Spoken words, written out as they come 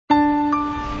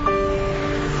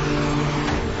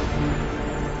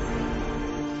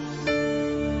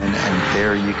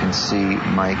there you can see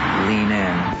Mike lean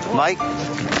in. Mike?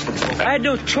 I had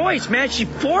no choice, man. She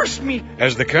forced me.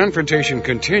 As the confrontation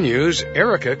continues,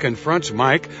 Erika confronts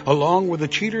Mike along with the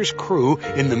cheater's crew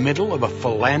in the middle of a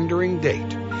philandering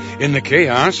date. In the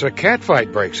chaos, a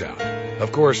catfight breaks out.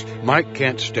 Of course, Mike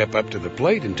can't step up to the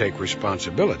plate and take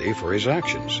responsibility for his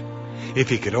actions. If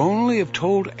he could only have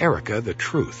told Erika the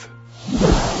truth.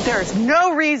 There's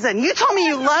no reason. You told me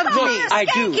you loved me. I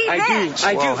do.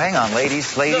 Whoa, hang on,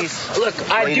 ladies. Look,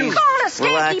 I do. Relax,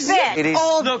 ladies.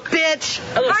 Old bitch.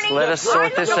 Just let us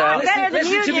sort this out.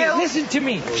 Listen to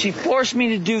me. She forced me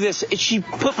to do this. She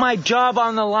put my job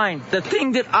on the line. The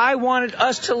thing that I wanted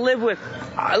us to live with.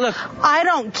 Look. I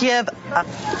don't give a...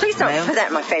 Please don't put that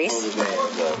in my face.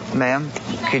 Ma'am,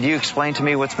 could you explain to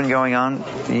me what's been going on?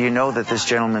 You know that this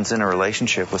gentleman's in a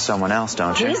relationship with someone else,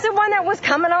 don't you? He's the one that was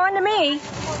coming on to me.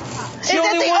 Is it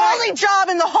the only job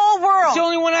in the whole world? It's the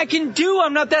only one I can do.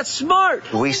 I'm not that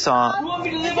smart. We saw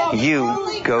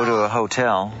you go to a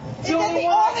hotel,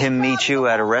 him meet you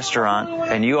at a restaurant,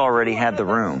 and you already had the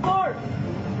room.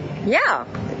 Yeah.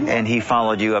 And he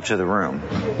followed you up to the room.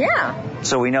 Yeah.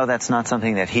 So we know that's not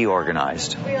something that he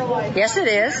organized. Yes, it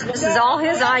is. This is all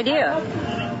his idea.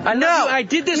 I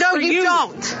did this for you. No, you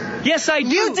don't. Yes, I do.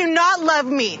 You do not love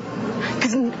me.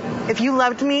 Because if you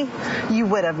loved me, you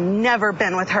would have never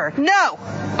been with her. No.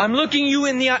 I'm looking you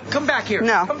in the eye. Come back here.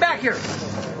 No. Come back here.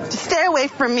 Just stay away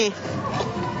from me.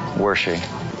 Where's she?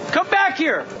 Come back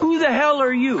here. Who the hell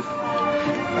are you?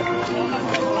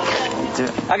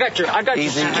 I got your security.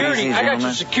 Easy, I got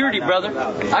your security, brother.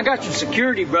 I got your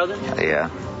security, brother. Yeah.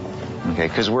 Okay,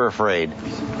 because we're afraid.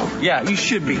 Yeah, you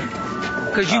should be.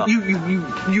 Because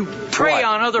you prey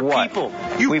on other people.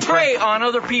 You prey on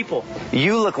other people.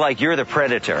 You look like you're the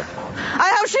predator.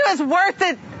 I hope she was worth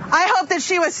it. I hope that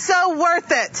she was so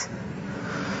worth it.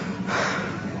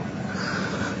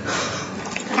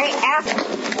 Hey,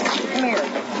 come here.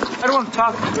 I don't want to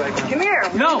talk to you right now. Come here.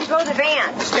 No. Go to the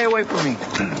van. Stay away from me.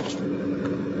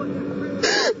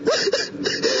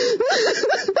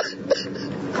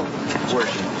 Where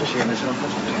is she? Is she in this one?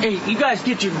 Hey, you guys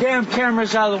get your damn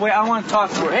cameras out of the way. I want to talk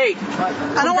to her. Hey.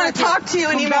 I don't want to talk to you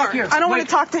anymore. I don't want to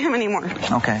talk to him anymore.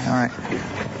 Okay, all right.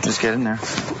 Just get in there.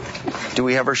 Do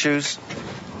we have our shoes?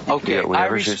 Okay, Yeah, I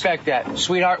respect that.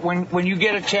 Sweetheart, when you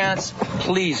get a chance,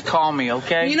 please call me,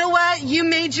 okay? You know what? You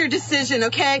made your decision,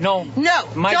 okay? No.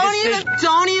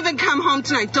 Don't even come home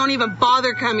tonight. Don't even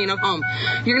bother coming home.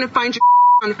 You're going to find your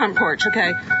on the front porch,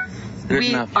 okay?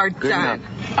 We are done.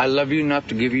 I love you enough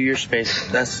to give you your space.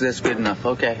 That's good enough,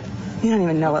 okay? You don't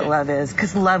even know what love is,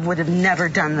 because love would have never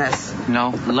done this.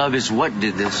 No, love is what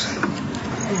did this.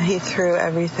 He threw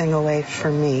everything away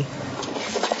for me.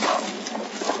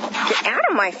 Get out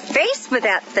of my face with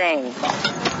that thing.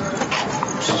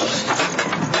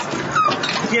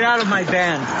 Get out of my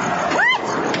van.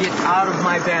 What? Get out of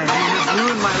my van. You just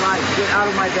ruined my life. Get out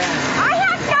of my van. I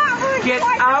have not ruined Get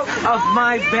out of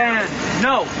my van.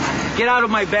 No. Get out of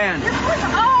my van. This was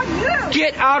all you.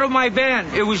 Get out of my van.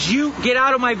 It was you. Get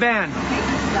out of my van.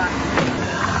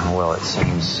 Well, it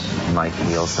seems Mike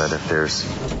feels that if there's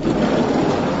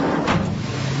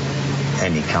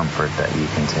any comfort that you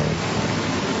can take,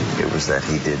 it was that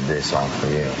he did this all for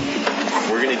you.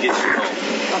 We're going to get you home.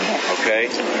 Okay?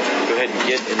 Go ahead and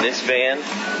get in this van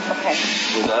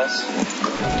with us.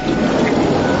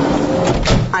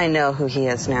 I know who he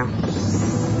is now.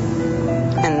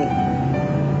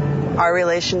 And our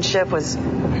relationship was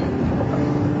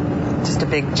just a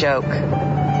big joke.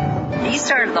 He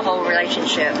started the whole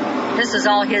relationship. This is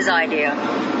all his idea.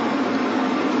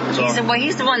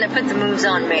 He's the one that put the moves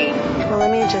on me. Well,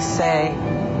 let me just say,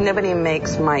 nobody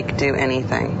makes Mike do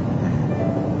anything.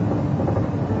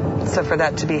 So for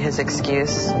that to be his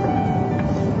excuse...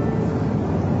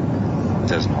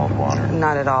 Doesn't hold water.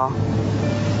 Not at all.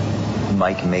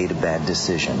 Mike made a bad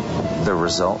decision. The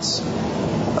results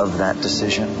of that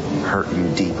decision hurt you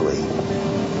deeply.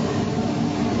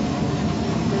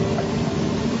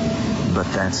 But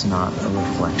that's not a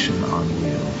reflection on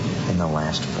you in the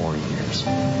last 4 years.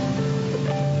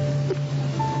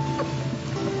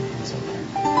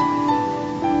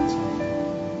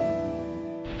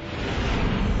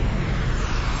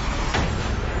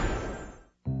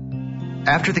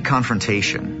 After the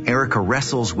confrontation, Erika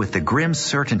wrestles with the grim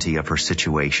certainty of her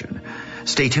situation.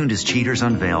 Stay tuned as Cheaters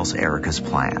unveils Erika's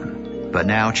plan. But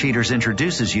now Cheaters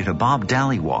introduces you to Bob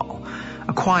Dhaliwal,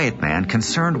 a quiet man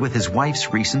concerned with his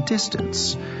wife's recent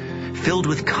distance. Filled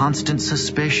with constant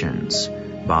suspicions,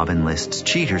 Bob enlists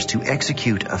Cheaters to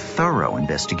execute a thorough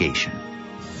investigation.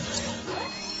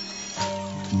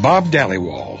 Bob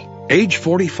Dhaliwal, age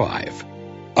 45.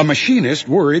 A machinist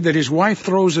worried that his wife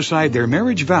throws aside their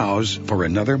marriage vows for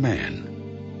another man.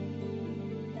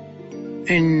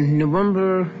 In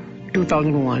November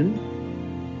 2001,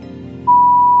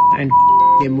 and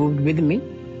they moved with me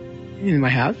in my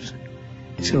house.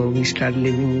 So we started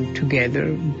living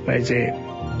together as a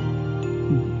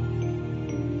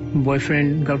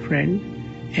boyfriend, girlfriend,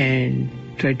 and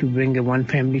tried to bring one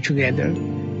family together.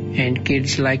 And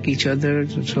kids like each other,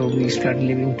 so we started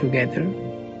living together.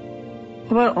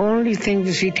 Well, only thing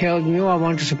that she tells me, I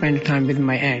want to spend time with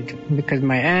my aunt. Because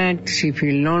my aunt, she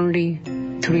feels lonely.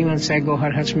 3 months ago,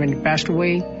 her husband passed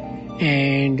away,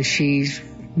 and she's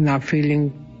not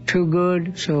feeling too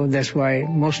good, so that's why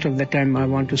most of the time I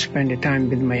want to spend the time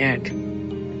with my aunt.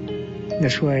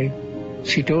 That's why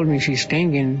she told me she's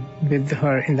staying with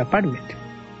her in the apartment.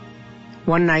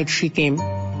 One night she came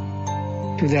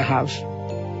to the house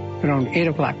around 8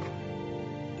 o'clock.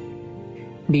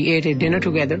 We ate a dinner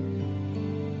together.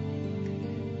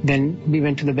 Then we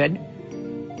went to the bed.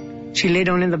 She lay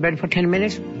down in the bed for 10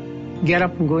 minutes, get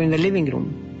up and go in the living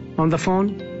room. On the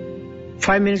phone,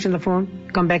 5 minutes on the phone,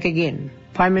 come back again.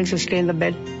 5 minutes to stay in the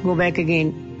bed, go back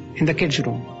again in the kids'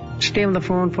 room. Stay on the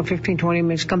phone for 15, 20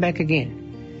 minutes, come back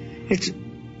again. It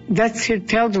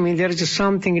tells me there is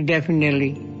something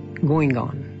definitely going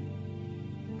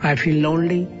on. I feel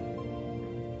lonely.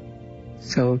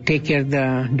 So take care of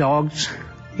the dogs,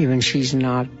 even she's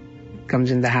not,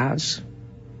 comes in the house.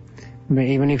 But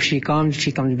even if she comes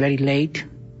very late,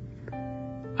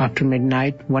 after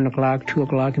midnight, 1 o'clock, 2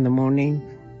 o'clock in the morning.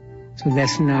 So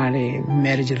that's not a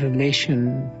marriage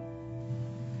relation.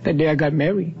 The day I got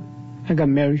married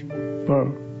for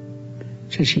her.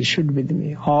 So she stood with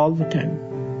me all the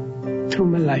time, through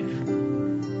my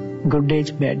life. Good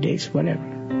days, bad days, whatever.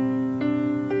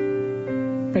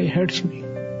 But it hurts me.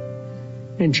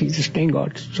 And she's staying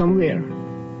out somewhere,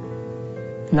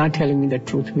 not telling me the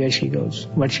truth, where she goes,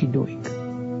 what she's doing.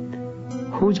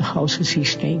 Whose house is she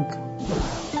staying?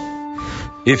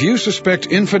 If you suspect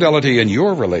infidelity in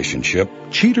your relationship,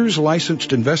 Cheaters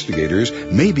licensed investigators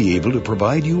may be able to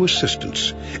provide you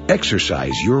assistance.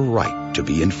 Exercise your right to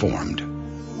be informed.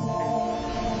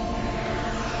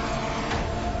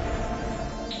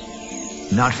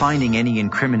 Not finding any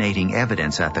incriminating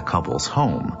evidence at the couple's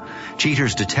home,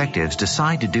 Cheaters detectives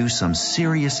decide to do some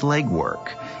serious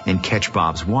legwork and catch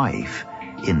Bob's wife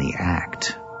in the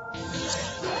act.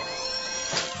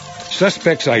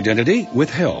 Suspect's identity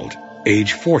withheld.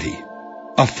 Age 40.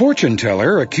 A fortune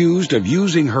teller accused of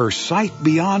using her sight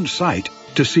beyond sight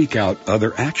to seek out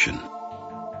other action.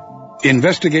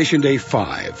 Investigation Day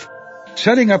 5.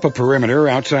 Setting up a perimeter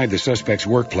outside the suspect's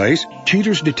workplace,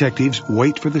 Cheaters detectives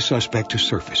wait for the suspect to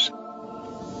surface.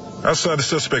 Outside the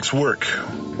suspect's work.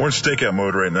 We're in stakeout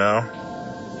mode right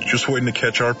now. Just waiting to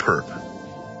catch our perp.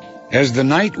 As the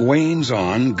night wanes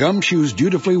on, gumshoes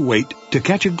dutifully wait to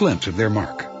catch a glimpse of their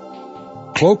mark.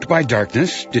 Cloaked by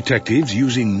darkness, detectives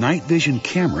using night vision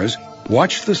cameras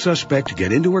watch the suspect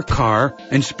get into her car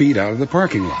and speed out of the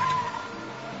parking lot.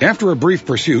 After a brief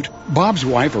pursuit, Bob's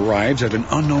wife arrives at an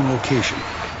unknown location.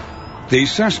 The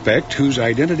suspect, whose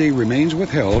identity remains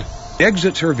withheld,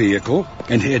 exits her vehicle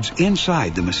and heads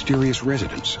inside the mysterious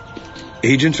residence.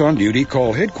 Agents on duty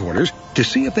call headquarters to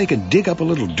see if they can dig up a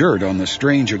little dirt on the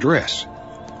strange address.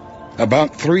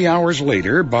 About 3 hours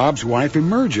later, Bob's wife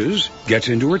emerges, gets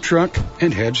into her truck,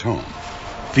 and heads home.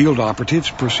 Field operatives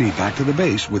proceed back to the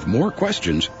base with more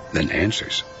questions than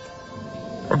answers.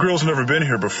 Our girl's never been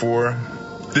here before.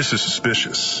 This is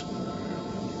suspicious.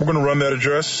 We're going to run that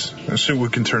address and see what we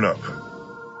can turn up.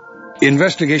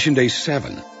 Investigation Day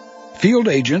 7. Field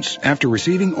agents, after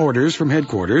receiving orders from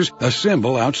headquarters,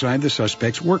 assemble outside the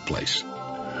suspect's workplace.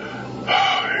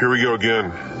 Here we go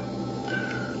again.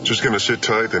 Just gonna sit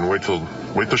tight and wait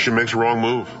till she makes a wrong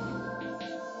move.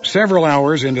 Several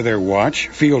hours into their watch,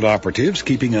 field operatives,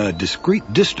 keeping a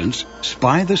discreet distance,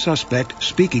 spy the suspect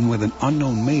speaking with an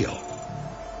unknown male.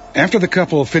 After the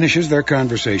couple finishes their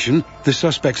conversation, the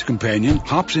suspect's companion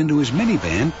hops into his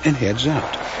minivan and heads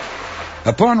out.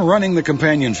 Upon running the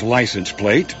companion's license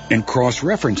plate and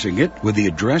cross-referencing it with the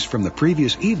address from the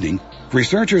previous evening,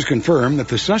 researchers confirm that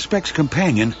the suspect's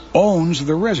companion owns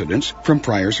the residence from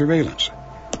prior surveillance.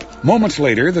 Moments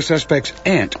later, the suspect's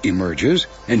aunt emerges,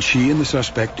 and she and the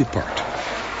suspect depart.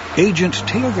 Agents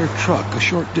tail their truck a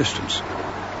short distance.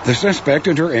 The suspect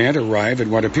and her aunt arrive at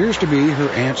what appears to be her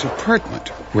aunt's apartment,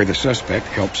 where the suspect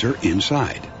helps her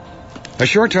inside. A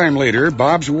short time later,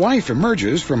 Bob's wife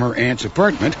emerges from her aunt's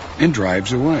apartment and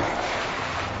drives away.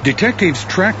 Detectives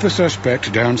track the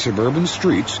suspect down suburban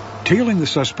streets, tailing the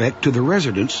suspect to the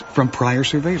residence from prior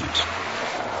surveillance.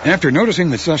 After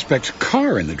noticing the suspect's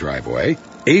car in the driveway,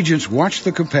 agents watch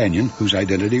the companion, whose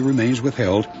identity remains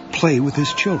withheld, play with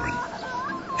his children.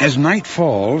 As night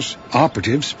falls,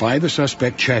 operatives spy the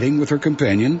suspect chatting with her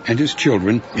companion and his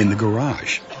children in the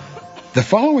garage. The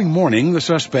following morning, the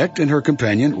suspect and her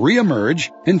companion reemerge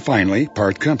and finally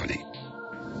part company.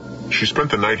 She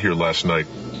spent the night here last night.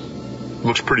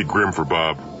 Looks pretty grim for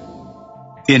Bob.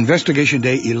 Investigation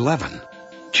Day 11.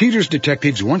 Cheaters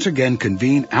detectives once again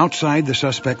convene outside the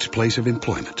suspect's place of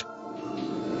employment.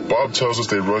 Bob tells us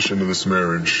they rushed into this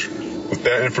marriage. With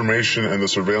that information and the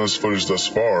surveillance footage thus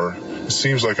far, it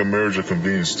seems like a marriage of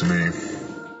convenience to me.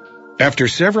 After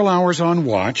several hours on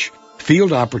watch,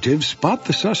 field operatives spot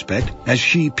the suspect as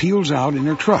she peels out in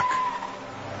her truck.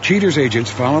 Cheaters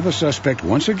agents follow the suspect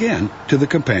once again to the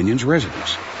companion's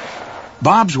residence.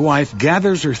 Bob's wife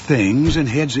gathers her things and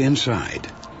heads inside.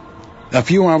 A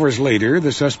few hours later,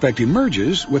 the suspect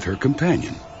emerges with her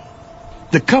companion.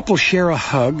 The couple share a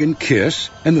hug and kiss,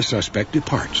 and the suspect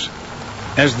departs.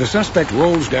 As the suspect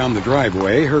rolls down the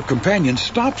driveway, her companion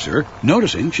stops her,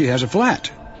 noticing she has a flat.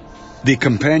 The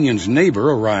companion's neighbor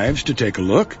arrives to take a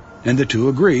look, and the two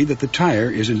agree that the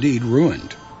tire is indeed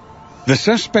ruined. The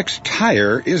suspect's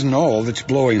tire isn't all that's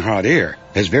blowing hot air,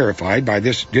 as verified by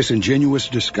this disingenuous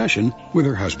discussion with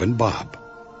her husband, Bob.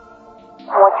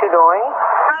 What you doing?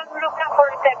 I'm looking for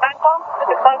the banco,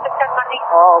 the contact money.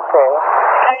 Oh, okay.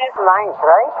 Lines,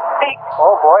 right? Thanks.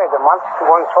 Oh boy, the month's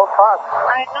going so fast.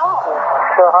 I know.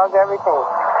 So how's everything?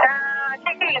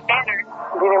 Getting better.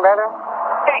 Getting better?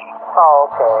 Thanks. Oh,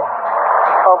 okay.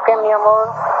 Okay, mi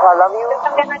amor. I love you.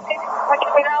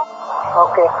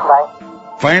 Okay,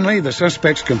 bye. Finally, the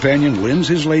suspect's companion lends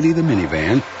his lady the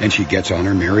minivan, and she gets on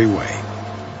her merry way.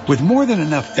 With more than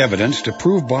enough evidence to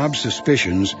prove Bob's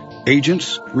suspicions,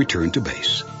 agents return to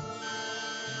base.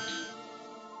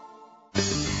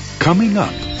 Coming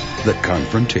up, the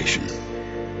confrontation.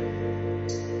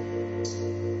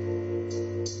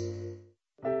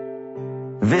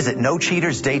 Visit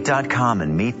NoCheatersDate.com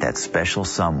and meet that special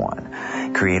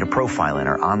someone. Create a profile in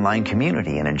our online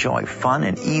community and enjoy fun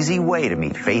and easy way to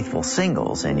meet faithful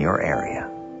singles in your area.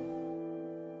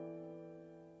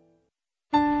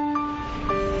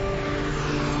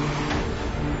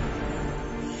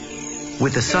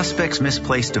 With the suspect's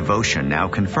misplaced devotion now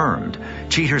confirmed,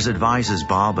 Cheaters advises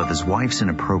Bob of his wife's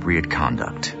inappropriate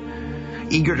conduct.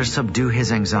 Eager to subdue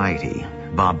his anxiety,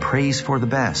 Bob prays for the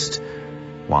best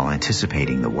while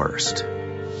anticipating the worst.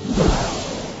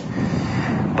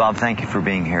 Bob, thank you for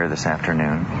being here this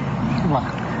afternoon. Well,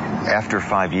 After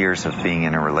 5 years of being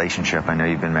in a relationship, I know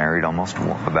you've been married almost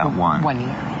about one. 1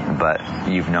 year. But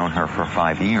you've known her for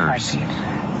 5 years. 5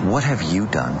 years. What have you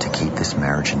done to keep this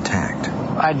marriage intact?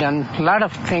 I've done a lot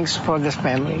of things for this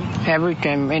family. Every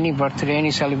time any birthday,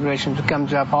 any celebration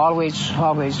comes up, always,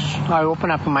 I open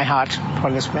up my heart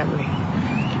for this family.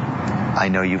 I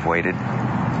know you've waited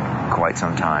quite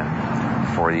some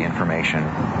time for the information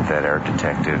that our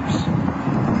detectives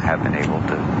have been able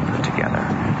to put together.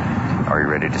 Are you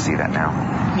ready to see that now?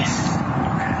 Yes.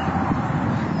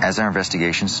 As our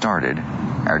investigation started,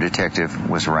 our detective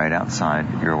was right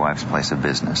outside your wife's place of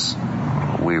business.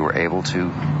 We were able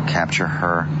to capture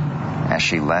her as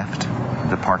she left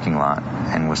the parking lot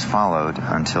and was followed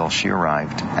until she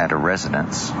arrived at a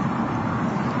residence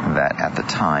that at the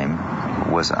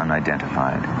time was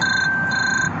unidentified.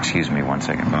 Excuse me 1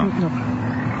 second, Bob. No.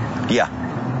 Yeah.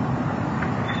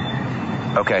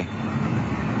 Okay.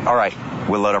 All right.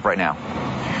 We'll load up right now.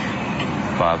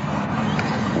 Bob,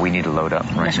 we need to load up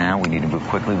right now. We need to move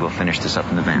quickly. We'll finish this up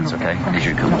in the vans, okay? I need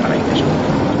you to come with me.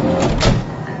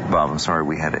 Bob, I'm sorry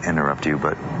we had to interrupt you,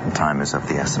 but time is of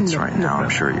the essence right now. I'm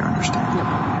sure you understand.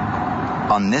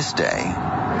 On this day,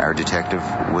 our detective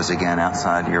was again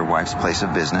outside your wife's place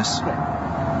of business.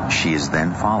 She is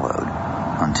then followed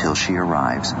until she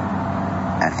arrives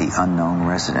at the unknown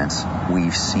residence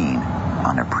we've seen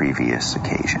on a previous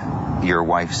occasion. Your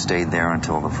wife stayed there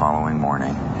until the following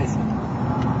morning.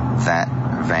 That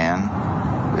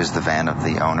van is the van of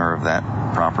the owner of that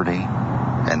property,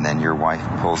 and then your wife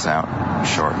pulls out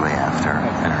shortly after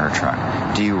in her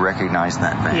truck. Do you recognize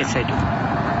that van? Yes, I do.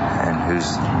 And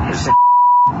who's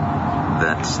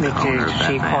that's the owner of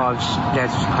that She van? calls,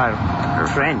 that's her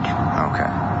friend. Okay.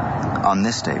 On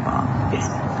this day, Bob, Yes.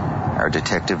 our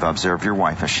detective observed your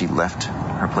wife as she left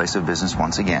her place of business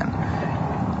once again.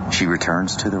 She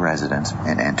returns to the residence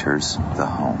and enters the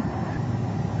home.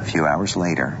 A few hours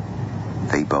later,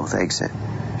 they both exit,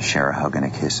 share a hug and a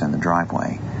kiss in the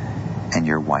driveway, and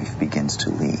your wife begins to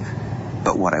leave.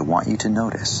 But what I want you to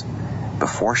notice,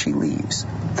 before she leaves,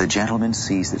 the gentleman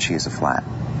sees that she has a flat.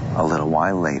 A little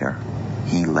while later,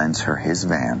 he lends her his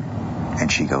van, and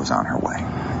she goes on her way.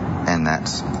 And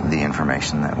that's the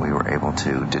information that we were able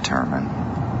to determine.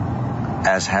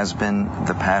 As has been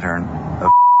the pattern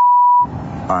of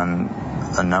on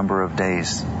a number of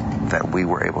days that we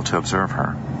were able to observe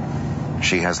her,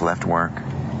 she has left work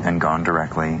and gone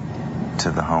directly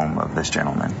to the home of this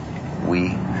gentleman. We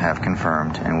have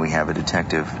confirmed, and we have a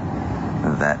detective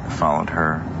that followed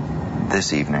her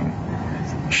this evening.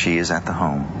 She is at the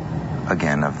home,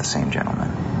 again, of the same gentleman.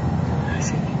 I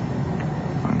see.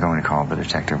 I'm going to call the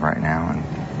detective right now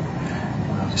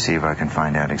and see if I can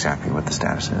find out exactly what the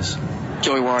status is.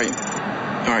 Joey, where are you?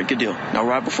 All right, good deal. Now,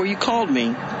 right before you called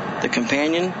me, the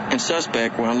companion and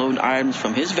suspect were unloading items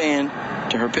from his van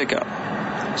to her pickup.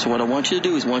 So what I want you to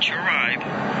do is once you arrive,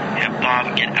 have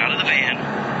Bob get out of the van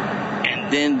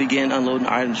and then begin unloading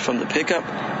items from the pickup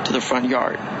to the front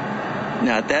yard.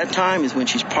 Now, at that time is when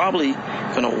she's probably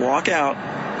going to walk out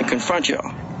and confront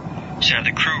y'all. She'll have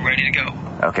the crew ready to go.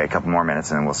 Okay, a couple more minutes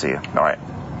and then we'll see you. All right.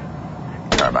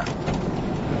 All right, bye.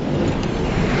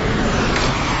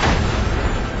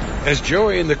 As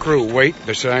Joey and the crew wait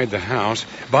beside the house,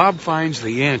 Bob finds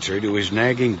the answer to his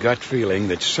nagging gut feeling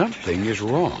that something is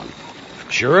wrong.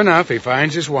 Sure enough, he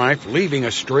finds his wife leaving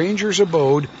a stranger's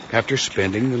abode after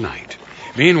spending the night.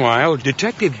 Meanwhile,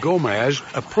 Detective Gomez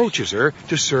approaches her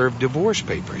to serve divorce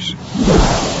papers.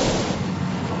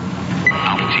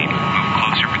 Alpha team, move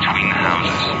closer between the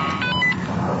houses.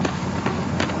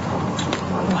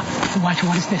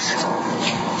 What is this?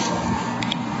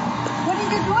 What are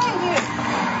you doing here?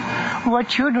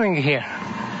 What you doing here?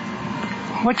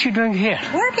 What you doing here?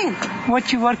 Working.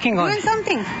 What you working on? Doing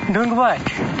something. Doing what?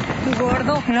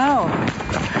 Gordo. No.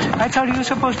 I thought you were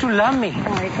supposed to love me. Oh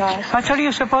my gosh. I thought you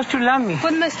were supposed to love me.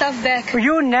 Put my stuff back.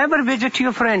 You never visit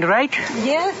your friend, right?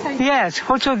 Yes, I do. Yes.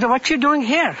 Also, what you doing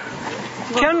here?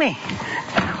 Tell me.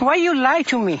 Why you lie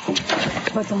to me?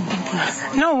 But don't do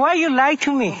this. No, why you lie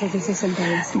to me? Okay, this is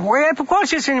embarrassing. Well, of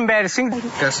course it's embarrassing.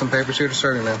 Got some papers here to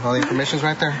serve you, man. All the information's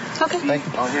right there. Okay. Thank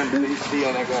you. On him, please be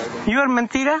on that guy. You're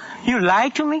mentira? You lie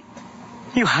to me?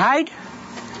 You hide?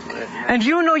 And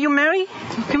you know you marry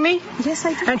to me? Yes,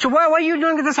 I do. And so why are you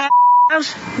doing this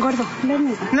house? Gordo, let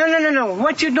me. No.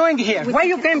 What you doing here? Why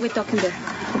you came? We're talking there.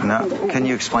 No, can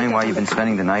you explain why you've been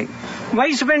spending the night? Why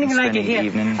you spending the night here? The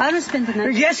evening? I don't spend the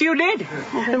night. Yes, you did.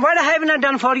 And what have I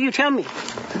done for you? Tell me.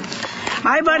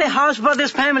 I bought a house for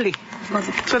this family.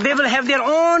 So they will have their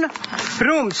own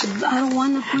rooms. I don't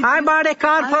want to. I bought a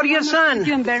car for your son.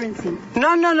 You're embarrassing.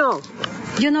 No.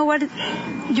 You know what?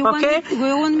 You want me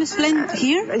to explain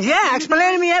here? Yeah,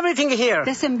 explain me everything here.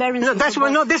 That's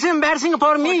embarrassing. No, this is embarrassing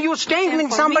for me. You staying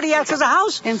in somebody else's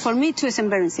house. And for me too, it's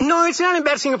embarrassing. No, it's not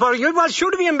embarrassing for you. It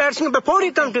should be embarrassing before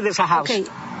you come to this house. Okay,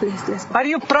 please, let's go. Are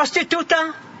you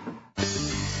prostituta?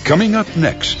 Coming up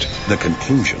next, the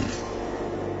conclusion.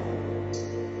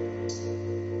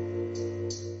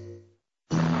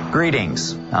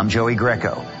 Greetings, I'm Joey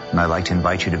Greco, and I'd like to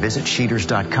invite you to visit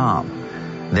Cheaters.com.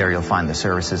 There you'll find the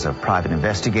services of private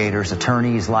investigators,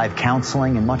 attorneys, live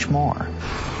counseling, and much more.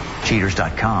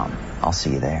 Cheaters.com. I'll see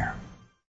you there.